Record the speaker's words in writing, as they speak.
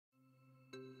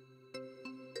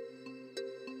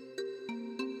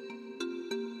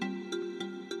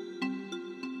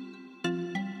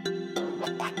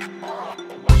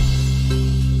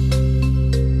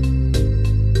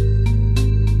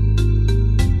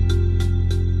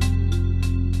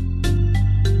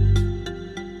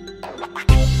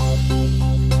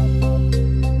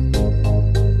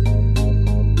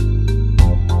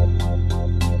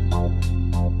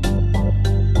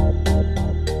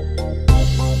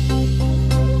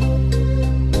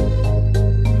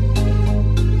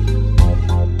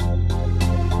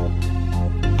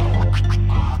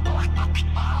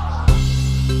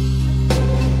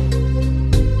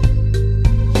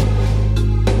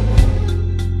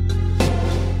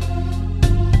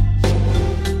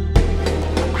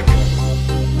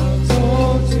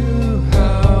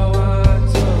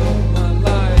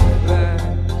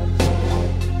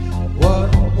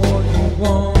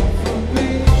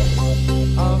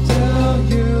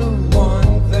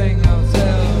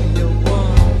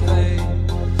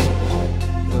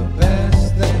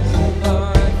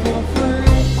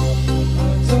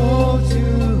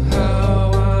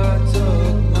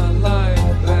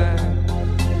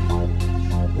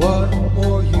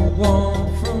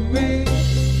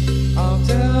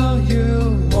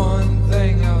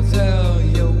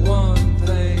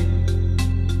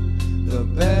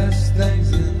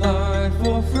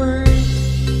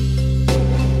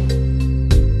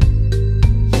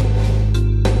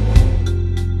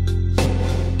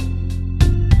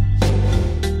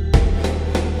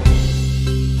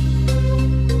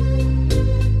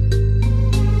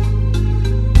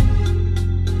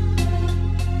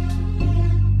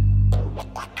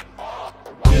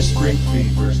This spring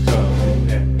fever's coming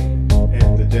at me,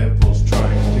 and the devil's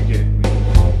trying to get me.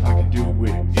 I can do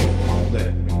it if you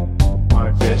let me. My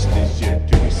best is yet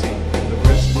to be seen, and the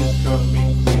rest is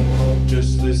coming clean.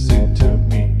 Just listen to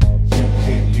me, you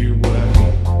can't hear what I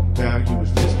mean. Value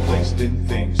is misplaced in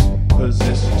things,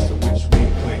 possessions to which we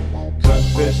cling.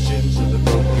 Confessions of the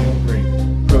broken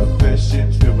ring,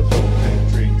 professions filled with hope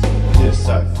and dreams. This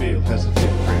I feel has a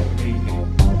different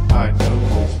meaning. I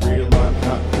know it's real, I'm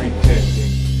not pretending.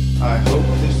 I hope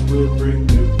this will bring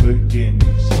new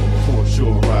beginnings. For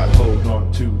sure I hold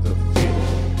on to the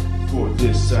feeling. For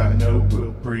this I know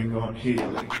will bring on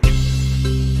healing.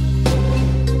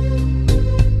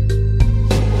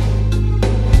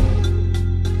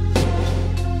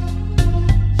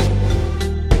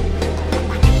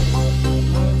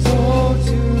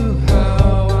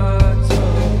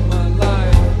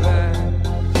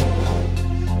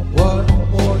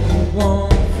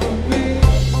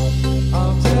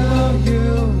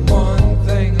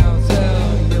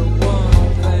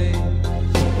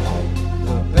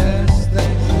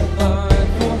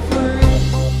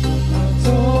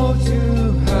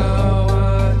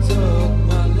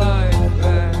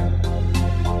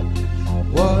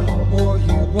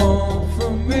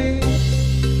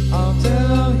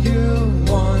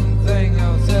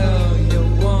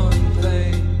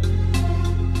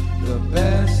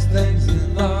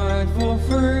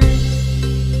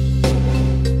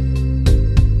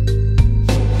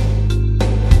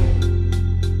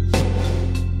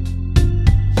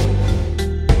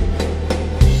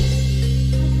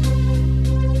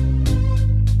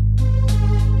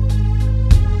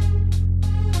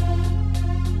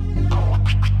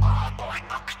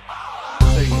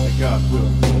 God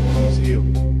will please heal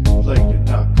me. Play it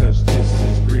not cause this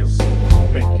is real.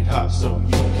 Make it hot so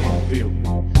you can feel me.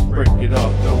 Break it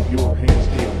off, throw your hands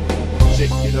deal me.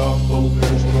 Shake it off,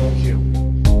 boulders can kill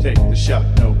me. Take the shot,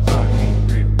 no I mean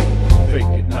really.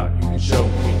 Fake it not, you can show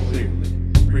me clearly.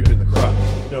 Reaping the crop,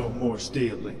 no more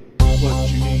stealing.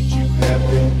 What you need you have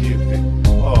been given.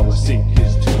 All I seek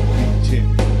is to be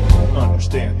tended.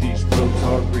 Understand these roads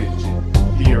are rigid.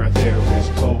 The air out there is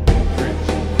cold and frigid.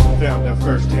 Found out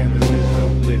firsthand there is no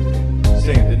living.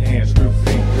 Sanding hands through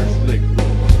fingers liquid.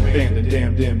 Man the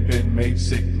damned and been made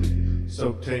sickly.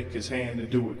 So take his hand and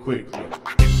do it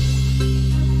quickly.